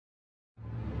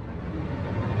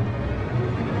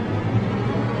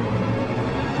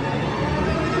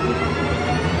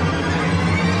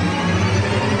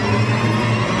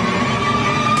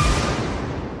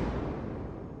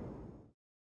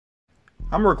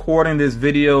I'm recording this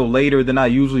video later than I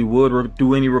usually would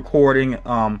do any recording.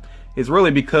 It's really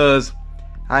because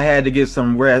I had to get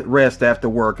some rest after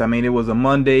work. I mean, it was a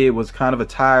Monday. It was kind of a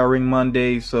tiring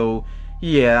Monday. So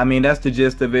yeah, I mean, that's the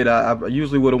gist of it. I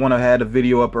usually would have wanted to have a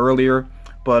video up earlier,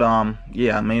 but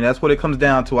yeah, I mean, that's what it comes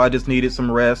down to. I just needed some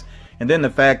rest. And then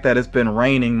the fact that it's been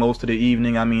raining most of the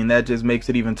evening, I mean, that just makes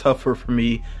it even tougher for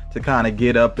me to kind of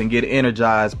get up and get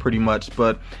energized pretty much.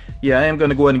 But yeah, I am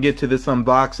going to go ahead and get to this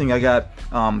unboxing. I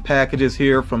got packages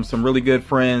here from some really good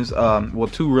friends, well,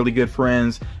 two really good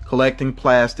friends, Collecting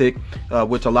Plastic,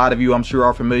 which a lot of you I'm sure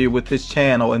are familiar with this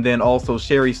channel, and then also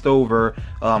Sherry Stover,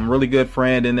 really good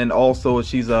friend, and then also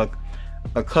she's a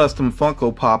custom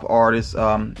Funko Pop artist.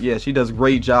 Yeah, she does a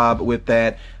great job with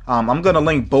that. I'm gonna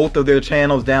link both of their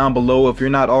channels down below. If you're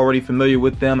not already familiar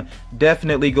with them,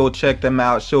 definitely go check them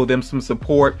out, show them some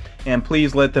support, and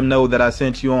please let them know that I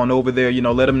sent you on over there. You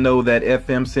know, let them know that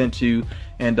FM sent you.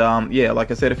 And yeah,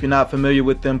 like I said, if you're not familiar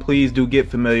with them, please do get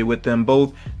familiar with them.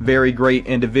 Both very great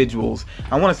individuals.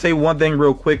 I want to say one thing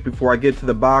real quick before I get to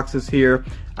the boxes here.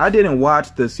 I didn't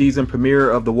watch the season premiere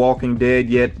of The Walking Dead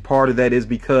yet. Part of that is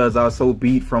because I was so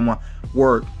beat from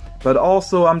work. But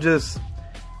also,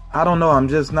 I don't know, I'm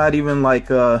just not even like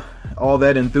all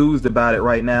that enthused about it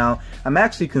right now. I'm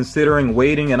actually considering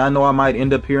waiting, and I know I might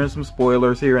end up hearing some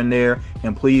spoilers here and there,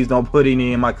 and please don't put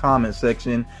any in my comment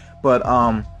section. But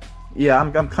yeah,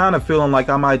 I'm kind of feeling like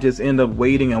I might just end up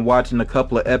waiting and watching a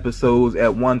couple of episodes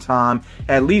at one time.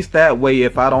 At least that way,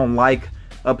 if I don't like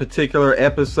a particular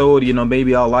episode, you know,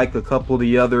 maybe I'll like a couple of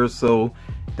the others. So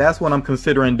that's what I'm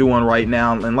considering doing right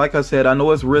now. And like I said, I know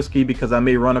it's risky because I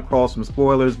may run across some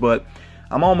spoilers, but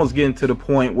I'm almost getting to the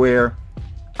point where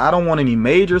I don't want any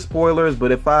major spoilers,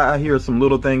 but if I hear some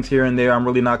little things here and there, I'm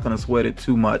really not going to sweat it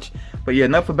too much. But yeah,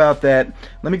 enough about that.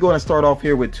 Let me go ahead and start off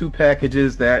here with two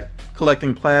packages that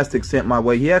Collecting Plastic sent my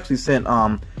way. He actually sent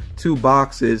 2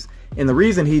 boxes, and the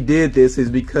reason he did this is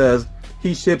because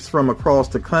he ships from across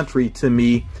the country to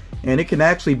me, and it can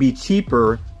actually be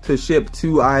cheaper to ship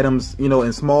 2 items, you know,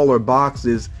 in smaller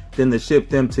boxes than to ship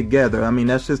them together. I mean,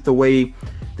 that's just the way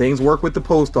things work with the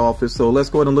post office. So let's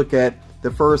go ahead and look at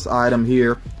the first item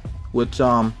here, which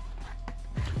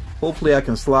hopefully I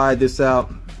can slide this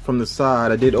out from the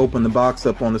side. I did open the box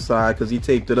up on the side because he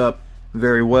taped it up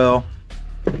very well.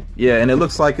 Yeah, and it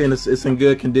looks like it's in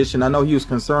good condition. I know he was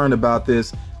concerned about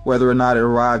this, whether or not it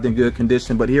arrived in good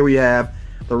condition, but here we have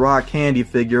the rock candy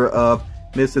figure of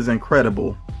Mrs.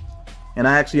 Incredible. And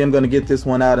I actually am going to get this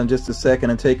one out in just a second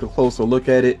and take a closer look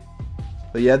at it.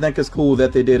 But yeah, I think it's cool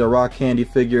that they did a rock candy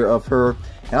figure of her.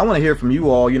 And I want to hear from you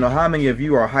all, you know, how many of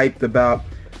you are hyped about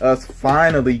us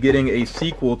finally getting a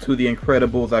sequel to The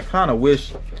Incredibles? I kind of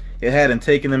wish it hadn't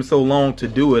taken them so long to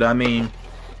do it. I mean,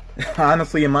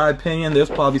 honestly, in my opinion, there's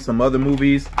probably some other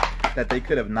movies that they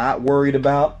could have not worried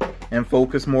about and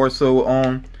focused more so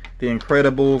on The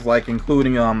Incredibles, like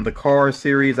including the Cars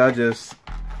series.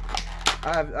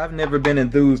 I've never been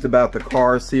enthused about the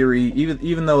Cars series,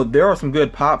 even though there are some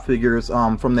good pop figures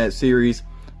from that series.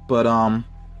 But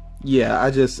yeah,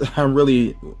 I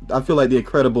feel like The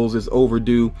Incredibles is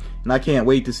overdue, and I can't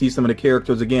wait to see some of the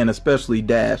characters again, especially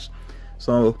Dash.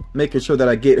 So making sure that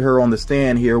I get her on the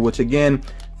stand here, which again,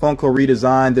 Funko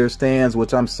redesigned their stands,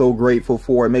 which I'm so grateful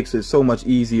for. It makes it so much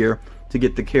easier to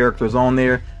get the characters on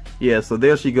there. Yeah, so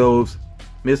there she goes,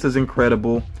 Mrs.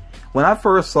 Incredible. When I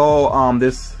first saw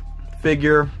this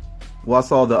figure, well, I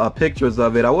saw the pictures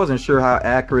of it, I wasn't sure how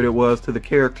accurate it was to the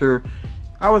character.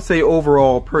 I would say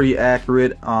overall pretty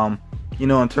accurate, you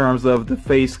know, in terms of the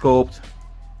face sculpt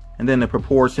and then the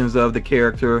proportions of the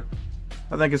character.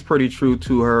 I think it's pretty true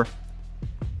to her.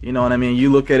 You know what I mean?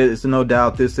 You look at it, it's no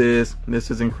doubt this is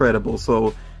Incredible.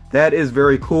 So that is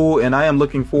very cool, and I am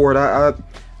looking forward.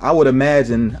 I would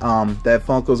imagine that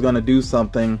Funko's going to do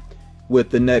something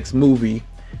with the next movie.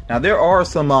 Now there are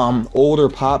some older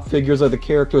pop figures of the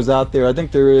characters out there. I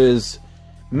think there is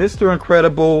Mr.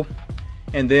 Incredible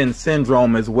and then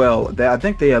Syndrome as well. I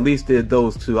think they at least did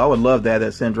those 2. I would love to have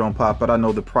that Syndrome pop, but I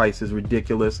know the price is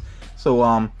ridiculous.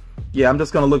 So yeah, I'm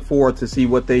just going to look forward to see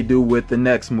what they do with the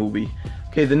next movie.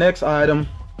 Okay, the next item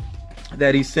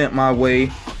that he sent my way,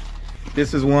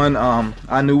 this is one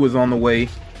I knew was on the way,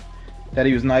 that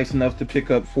he was nice enough to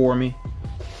pick up for me.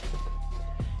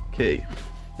 Okay,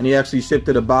 and he actually shipped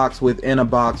it a box within a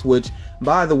box, which,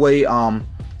 by the way, I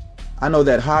know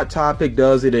that Hot Topic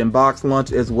does it in Box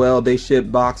Lunch as well. They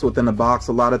ship box within a box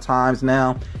a lot of times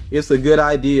now. It's a good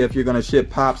idea if you're going to ship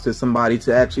pops to somebody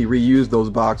to actually reuse those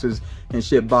boxes and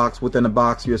ship box within a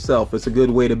box yourself. It's a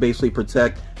good way to basically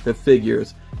protect the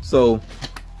figures. So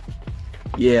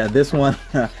yeah, this one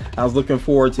I was looking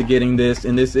forward to getting this,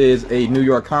 and this is a New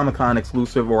York Comic Con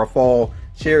exclusive, or a fall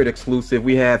shared exclusive,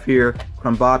 we have here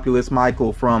Crumbopulous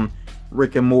Michael from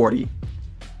Rick and Morty.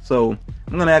 So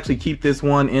I'm gonna actually keep this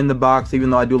one in the box, even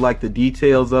though I do like the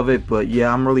details of it. But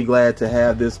yeah, I'm really glad to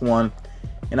have this one,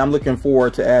 and I'm looking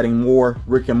forward to adding more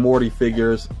Rick and Morty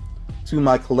figures to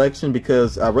my collection,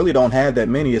 because I really don't have that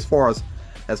many. As far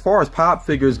as pop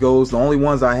figures goes, the only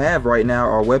ones I have right now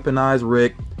are Weaponized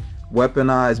Rick,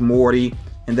 Weaponized Morty,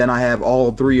 and then I have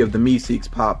all 3 of the Meeseeks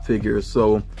pop figures.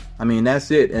 So I mean, that's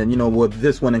it, and you know, with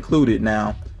this one included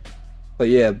now. But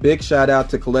yeah, big shout out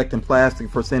to Collecting Plastic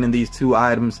for sending these 2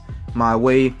 items my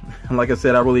way. And like I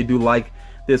said, I really do like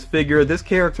this figure. This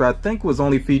character I think was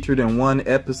only featured in 1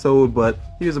 episode, but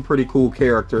he was a pretty cool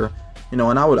character, you know,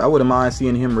 and I wouldn't mind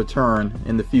seeing him return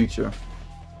in the future.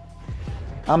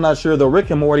 I'm not sure though. Rick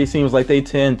and Morty seems like they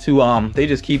tend to they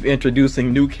just keep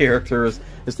introducing new characters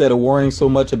instead of worrying so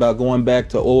much about going back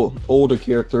to older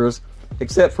characters,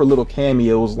 except for little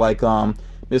cameos like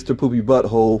Mr. Poopy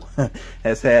Butthole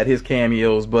has had his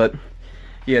cameos. But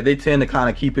yeah, they tend to kind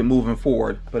of keep it moving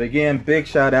forward. But again, big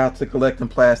shout out to Collecting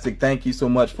Plastic. Thank you so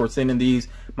much for sending these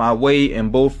my way,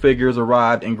 and both figures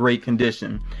arrived in great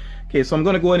condition. Okay, so I'm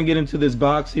going to go ahead and get into this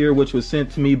box here, which was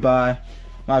sent to me by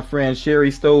my friend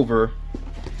Sherry Stover.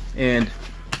 And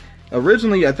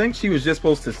originally, I think she was just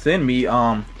supposed to send me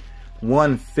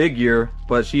 1 figure,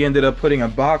 but she ended up putting a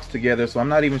box together, so I'm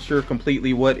not even sure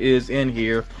completely what is in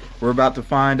here. We're about to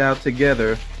find out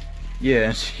together.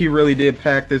 Yeah, she really did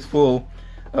pack this full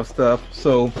of stuff.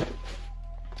 So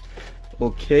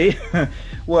okay.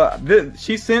 Well,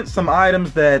 she sent some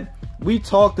items that we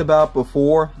talked about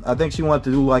before. I think she wanted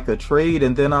to do like a trade,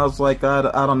 and then I was like, I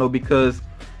don't know, because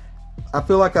I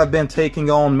feel like I've been taking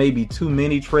on maybe too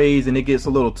many trades, and it gets a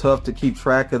little tough to keep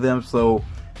track of them. So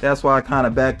that's why I kind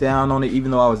of backed down on it,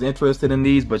 even though I was interested in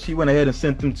these. But she went ahead and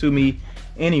sent them to me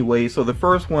anyway. So the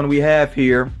first one we have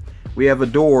here, we have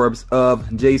Adorbs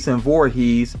of Jason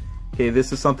Voorhees. Okay,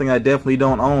 this is something I definitely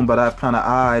don't own, but I've kind of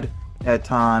eyed at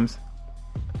times.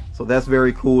 So that's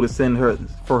very cool to send her,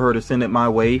 for her to send it my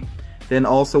way. Then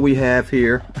also we have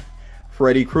here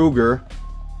Freddy Krueger.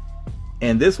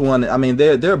 And this one, I mean,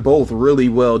 they're both really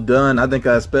well done. I think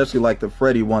I especially like the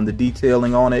Freddy one. The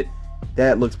detailing on it,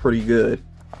 that looks pretty good.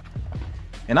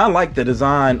 And I like the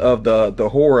design of the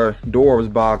horror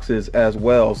Dorbs boxes as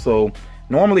well. So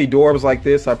normally Dorbs like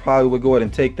this, I probably would go ahead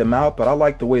and take them out, but I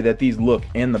like the way that these look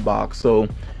in the box. So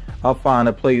I'll find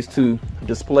a place to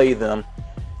display them.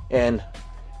 And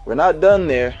we're not done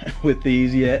there with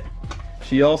these yet.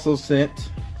 She also sent,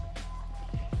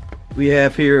 we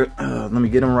have here, let me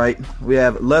get them right. We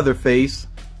have Leatherface,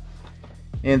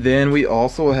 and then we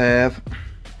also have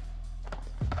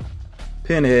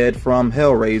Pinhead from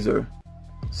Hellraiser.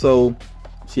 So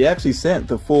she actually sent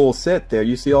the full set there.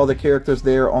 You see all the characters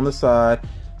there on the side.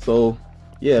 So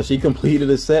yeah, she completed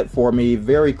a set for me.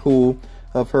 Very cool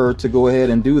of her to go ahead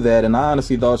and do that. And I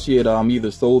honestly thought she had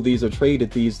either sold these or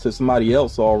traded these to somebody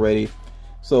else already.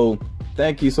 So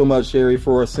thank you so much, Sherry,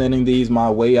 for sending these my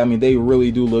way. I mean, they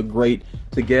really do look great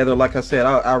together. Like I said,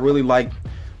 I really like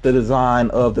the design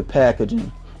of the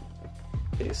packaging.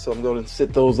 Okay, so I'm going to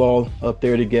sit those all up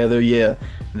there together. Yeah,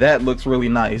 that looks really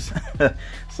nice.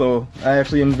 So I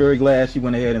actually am very glad she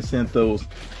went ahead and sent those.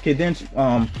 Okay, then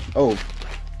oh,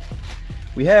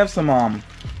 we have some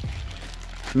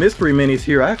mystery minis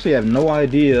here. I actually have no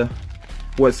idea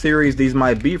what series these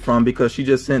might be from, because she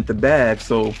just sent the bag.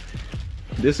 So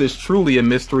this is truly a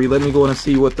mystery. Let me go and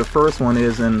see what the first one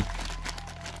is. And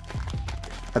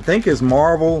I think it's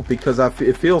Marvel, because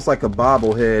it feels like a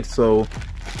bobblehead, so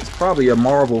it's probably a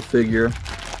Marvel figure.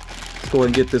 Let's go ahead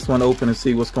and get this one open and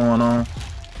see what's going on.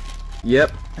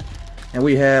 Yep, and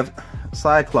we have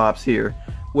Cyclops here,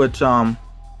 which I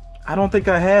don't think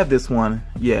I have this one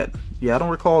yet. Yeah, I don't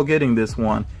recall getting this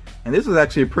one. And this is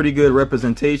actually a pretty good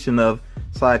representation of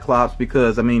Cyclops,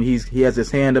 because I mean, he has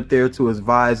his hand up there to his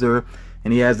visor,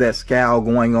 and he has that scowl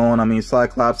going on. I mean,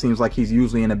 Cyclops seems like he's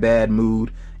usually in a bad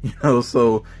mood, you know,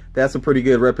 so that's a pretty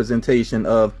good representation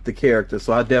of the character.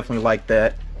 So I definitely like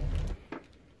that.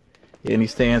 And he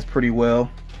stands pretty well.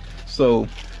 So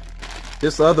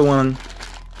this other one,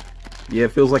 yeah,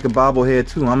 it feels like a bobblehead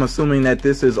too. I'm assuming that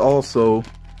this is also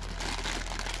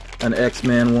an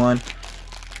X-Men one.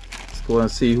 Let's go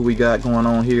and see who we got going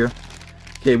on here.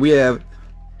 Okay, we have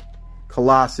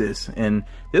Colossus, and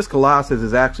this Colossus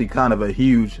is actually kind of a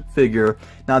huge figure.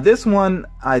 Now this one,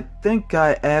 I think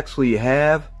I actually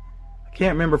have. I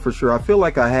can't remember for sure. I feel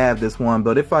like I have this one,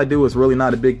 but if I do, it's really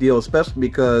not a big deal, especially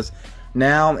because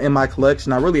now in my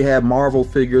collection I really have Marvel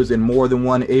figures in more than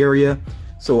one area.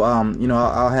 So you know,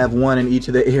 I'll have one in each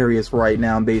of the areas right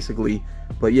now, basically.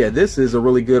 But yeah, this is a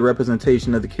really good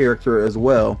representation of the character as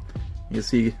well. You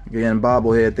see again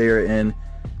bobblehead there, and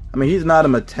I mean he's not a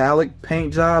metallic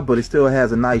paint job, but it still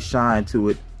has a nice shine to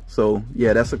it. So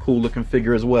yeah, that's a cool looking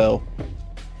figure as well.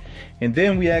 And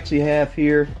then we actually have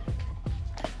here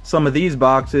some of these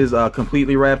boxes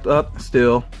completely wrapped up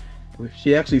still.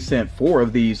 She actually sent 4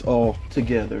 of these all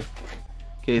together.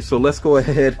 Okay, so let's go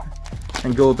ahead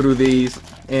and go through these,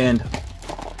 and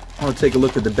I want to take a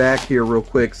look at the back here real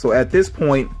quick. So at this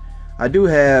point I do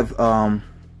have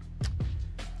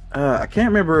I can't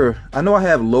remember, I know I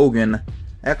have Logan.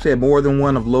 I actually have more than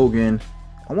one of Logan.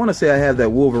 I want to say I have that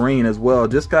Wolverine as well.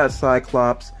 Just got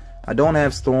Cyclops. I don't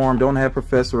have Storm, don't have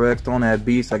Professor X, don't have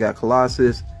Beast. I got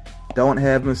Colossus, don't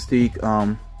have Mystique.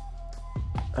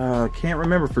 Can't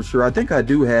remember for sure. I think I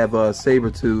do have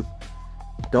Sabretooth.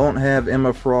 Don't have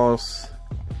Emma Frost.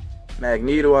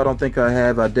 Magneto I don't think I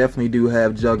have. I definitely do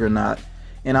have Juggernaut.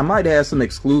 And I might have some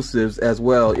exclusives as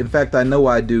well. In fact, I know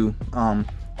I do.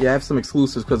 Yeah, I have some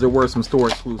exclusives because there were some store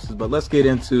exclusives. But let's get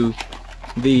into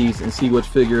these and see what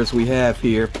figures we have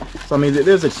here. So I mean,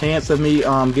 there's a chance of me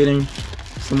getting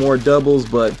some more doubles,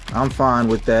 but I'm fine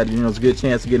with that. You know, it's a good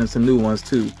chance of getting some new ones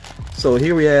too. So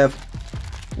here we have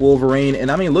Wolverine,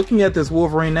 and I mean, looking at this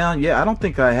Wolverine now, yeah, I don't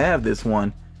think I have this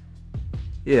one.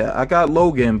 Yeah, I got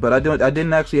Logan, but I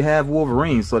didn't actually have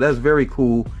Wolverine, so that's very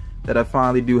cool that I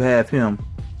finally do have him.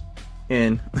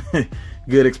 And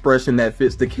good expression that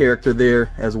fits the character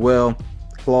there as well.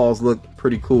 Claws look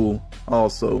pretty cool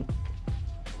also.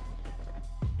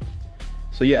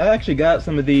 So yeah, I actually got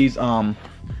some of these I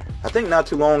think not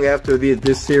too long after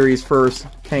this series first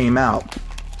came out.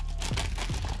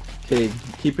 Okay,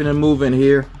 keeping it moving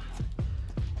here.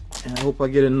 And I hope I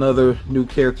get another new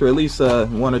character. At least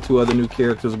 1 or 2 other new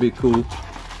characters would be cool.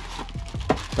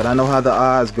 But I know how the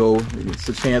odds go. It's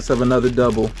a chance of another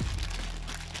double.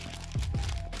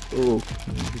 Oh,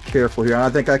 be careful here. I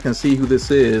think I can see who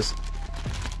this is.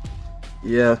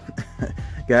 Yeah,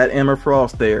 got Emma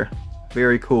Frost there.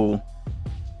 Very cool.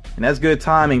 And that's good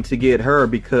timing to get her,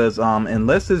 because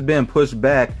unless it's been pushed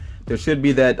back, there should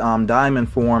be that diamond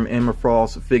form Emma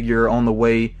Frost figure on the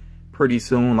way pretty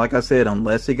soon. Like I said,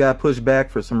 unless it got pushed back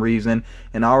for some reason.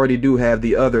 And I already do have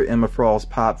the other Emma Frost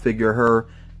pop figure, her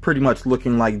pretty much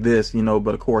looking like this, you know,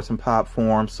 but of course in pop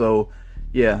form. So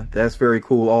yeah, that's very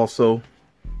cool also.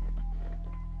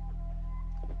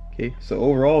 Okay, so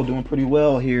overall doing pretty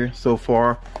well here so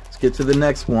far. Let's get to the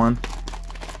next one.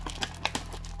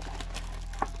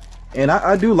 And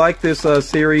I do like this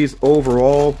series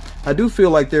overall. I do feel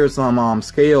like there's some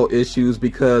scale issues,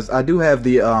 because I do have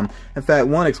the in fact,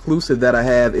 one exclusive that I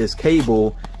have is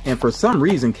Cable, and for some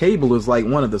reason Cable is like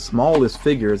one of the smallest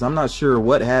figures. I'm not sure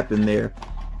what happened there.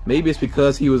 Maybe it's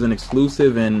because he was an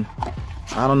exclusive, and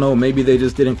I don't know, maybe they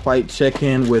just didn't quite check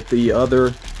in with the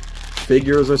other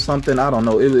figures or something. I don't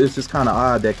know. It's just kind of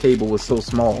odd that Cable was so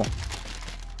small.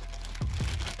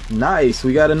 Nice,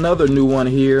 we got another new one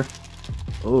here.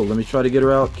 Oh, let me try to get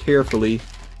her out carefully.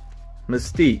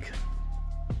 Mystique.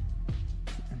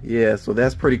 Yeah, so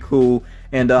that's pretty cool.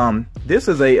 And this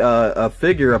is a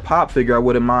figure, a pop figure I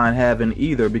wouldn't mind having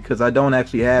either, because I don't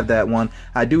actually have that one.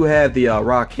 I do have the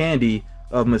rock candy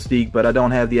of Mystique, but I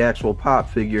don't have the actual pop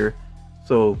figure.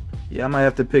 So yeah, I might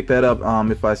have to pick that up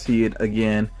if I see it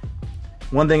again.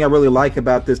 One thing I really like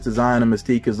about this design of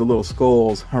Mystique is the little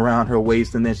skulls around her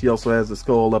waist, and then she also has the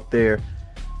skull up there.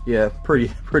 Yeah, pretty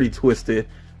twisted.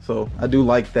 So I do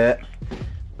like that.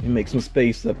 Let me make some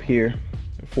space up here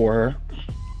for her.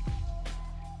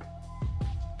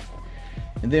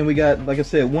 And then we got, like I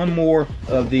said, one more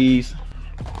of these.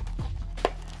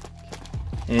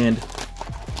 And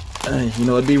you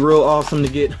know, it'd be real awesome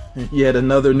to get yet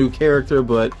another new character,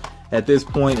 but at this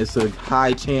point it's a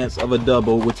high chance of a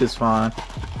double, which is fine.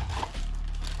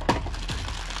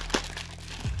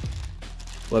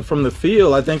 But from the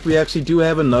feel, I think we actually do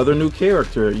have another new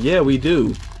character. Yeah, we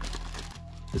do.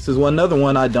 This is another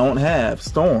one I don't have,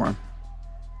 Storm.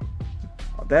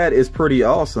 That is pretty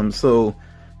awesome. So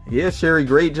yeah, Sherry,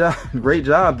 great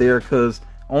job there, because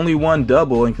only one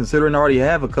double, and considering I already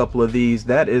have a couple of these,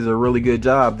 that is a really good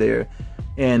job there.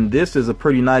 And this is a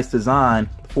pretty nice design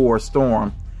for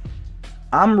Storm.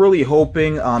 I'm really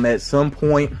hoping at some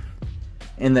point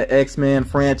in the X-Men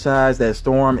franchise that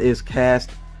Storm is cast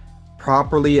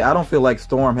properly. I don't feel like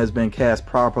Storm has been cast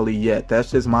properly yet.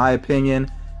 That's just my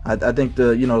opinion. I think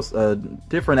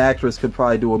different actress could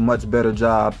probably do a much better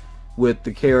job with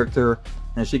the character,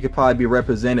 and she could probably be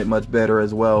represented much better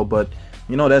as well. But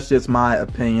you know, that's just my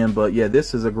opinion. But yeah,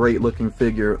 this is a great looking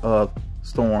figure of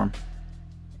Storm,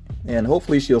 and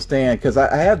hopefully she'll stand, because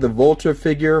I have the Vulture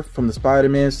figure from the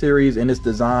Spider-Man series, and it's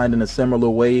designed in a similar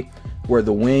way where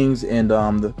the wings and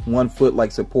the 1 foot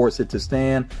like supports it to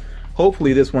stand.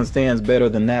 hopefully this one stands better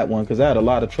than that one, because I had a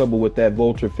lot of trouble with that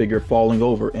Vulture figure falling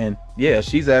over. And yeah,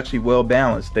 she's actually well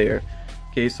balanced there.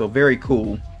 Okay, so very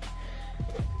cool.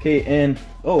 Okay, and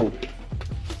oh,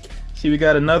 see, we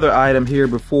got another item here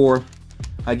before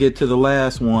I get to the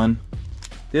last one.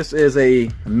 This is a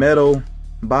metal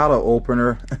bottle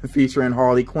opener featuring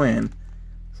Harley Quinn.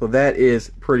 So that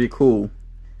is pretty cool.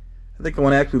 I think I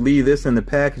want to actually leave this in the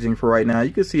packaging for right now.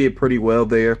 You can see it pretty well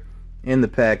there in the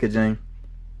packaging.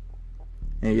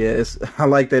 And yeah, I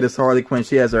like that it's Harley Quinn.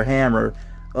 She has her hammer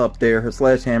up there, her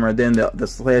sledgehammer, and then the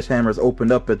sledgehammer is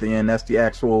opened up at the end. That's the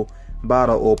actual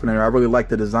bottle opener. I really like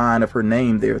the design of her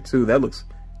name there too. That looks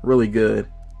really good.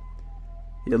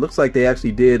 It looks like they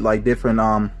actually did like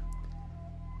different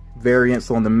variants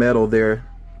on the metal there,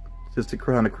 just to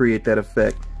kind of create that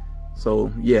effect.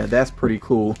 So yeah, that's pretty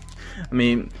cool. I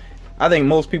mean, I think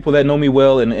most people that know me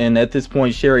well, and at this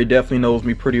point Sherry definitely knows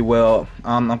me pretty well,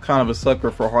 I'm kind of a sucker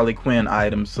for Harley Quinn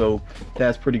items, so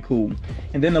that's pretty cool.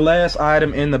 And then the last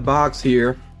item in the box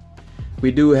here, we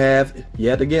do have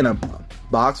yet again a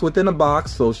box within a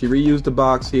box. So she reused the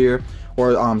box here,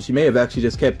 or she may have actually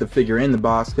just kept the figure in the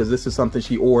box, because this is something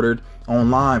she ordered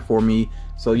online for me.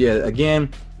 So yeah,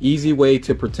 again, easy way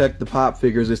to protect the pop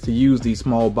figures is to use these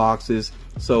small boxes.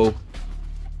 So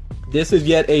this is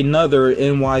yet another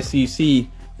NYCC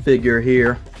figure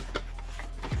here,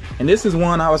 and this is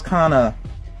one I was kind of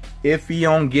iffy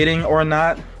on getting or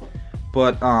not,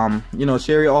 but you know,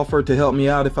 Sherry offered to help me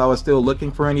out if I was still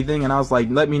looking for anything, and I was like,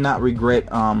 let me not regret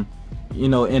you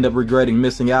know, end up regretting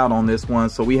missing out on this one.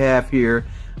 So we have here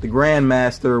the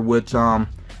Grandmaster, which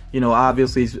you know,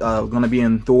 obviously is going to be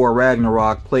in Thor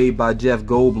Ragnarok, played by Jeff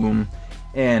Goldblum,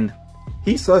 and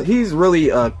he's really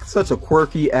such a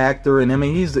quirky actor, and I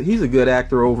mean he's a good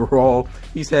actor overall.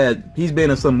 He's been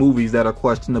in some movies that are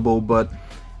questionable, but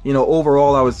you know,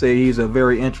 overall I would say he's a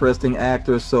very interesting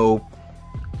actor. So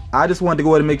I just wanted to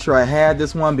go ahead and make sure I had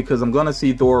this one, because I'm gonna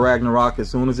see Thor Ragnarok as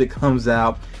soon as it comes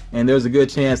out, and there's a good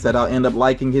chance that I'll end up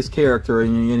liking his character,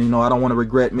 and you know, I don't want to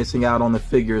regret missing out on the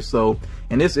figure. So,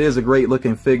 and this is a great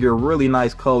looking figure, really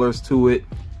nice colors to it.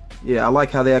 Yeah, I like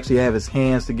how they actually have his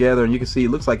hands together, and you can see it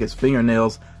looks like his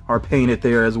fingernails are painted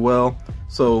there as well.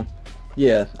 So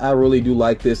yeah, I really do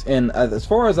like this. And as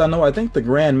far as I know, I think the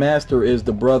Grandmaster is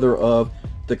the brother of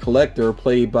the Collector,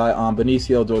 played by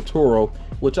Benicio del Toro,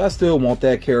 which I still want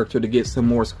that character to get some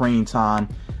more screen time.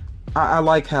 I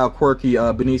like how quirky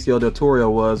Benicio del Toro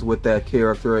was with that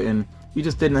character, and he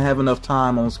just didn't have enough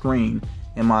time on screen,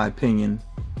 in my opinion.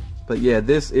 But yeah,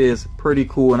 this is pretty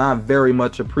cool, and I very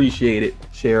much appreciate it,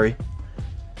 Sherry.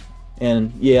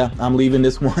 And yeah, I'm leaving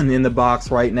this one in the box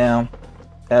right now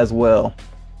as well,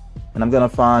 and I'm gonna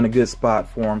find a good spot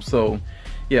for him. So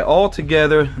yeah, all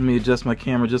together, let me adjust my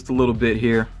camera just a little bit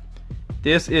here.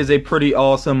 This is a pretty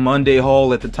awesome Monday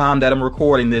haul. At the time that I'm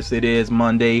recording this, it is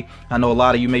Monday. I know a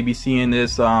lot of you may be seeing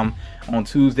this on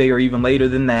Tuesday or even later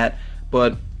than that,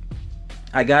 but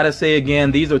I gotta say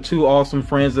again, these are two awesome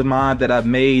friends of mine that I've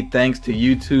made thanks to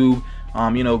YouTube.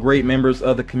 You know, great members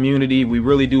of the community. We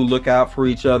really do look out for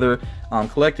each other.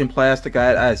 Collecting Plastic,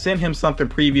 I sent him something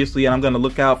previously, and I'm going to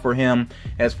look out for him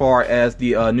as far as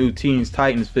the new Teens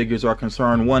Titans figures are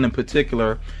concerned, one in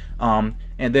particular.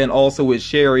 And then also with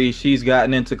Sherry, she's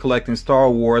gotten into collecting Star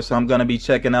Wars, so I'm going to be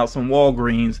checking out some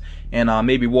Walgreens and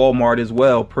maybe Walmart as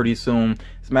well pretty soon.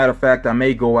 As a matter of fact, I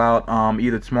may go out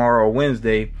either tomorrow or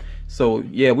Wednesday. So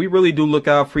yeah, we really do look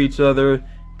out for each other.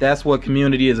 That's what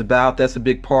community is about. That's a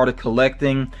big part of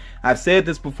collecting. I've said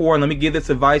this before, and let me give this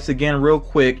advice again real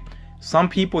quick. Some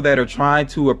people that are trying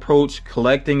to approach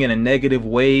collecting in a negative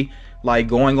way, like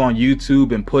going on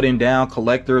YouTube and putting down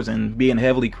collectors and being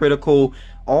heavily critical,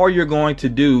 all you're going to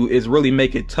do is really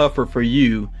make it tougher for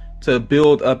you to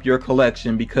build up your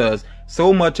collection, because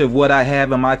so much of what I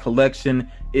have in my collection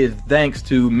is thanks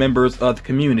to members of the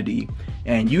community.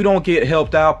 And you don't get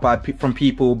helped out from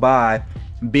people by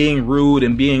being rude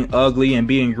and being ugly and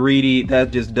being greedy. That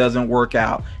just doesn't work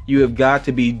out. You have got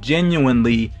to be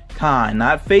genuinely kind,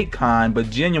 not fake kind,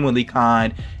 but genuinely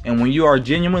kind. And when you are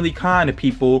genuinely kind to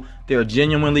people, they're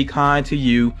genuinely kind to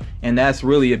you, and that's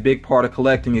really a big part of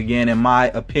collecting, again, in my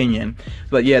opinion.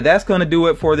 But yeah, that's gonna do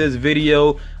it for this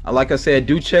video. Like I said,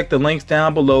 do check the links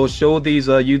down below. Show these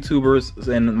YouTubers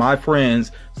and my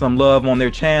friends some love on their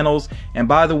channels. And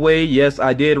by the way, yes,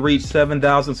 I did reach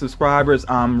 7,000 subscribers.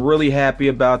 I'm really happy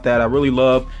about that. I really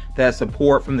love that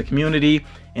support from the community.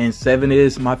 and 7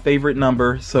 is my favorite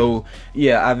number. So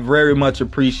yeah, I very much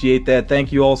appreciate that.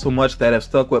 Thank you all so much that have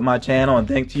stuck with my channel, and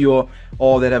thank to you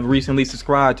all that have recently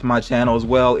subscribed to my channel as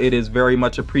well. It is very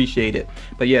much appreciated.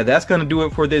 But yeah, that's gonna do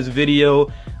it for this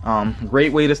video.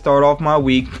 Great way to start off my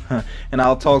week, and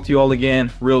I'll talk to you all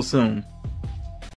again real soon.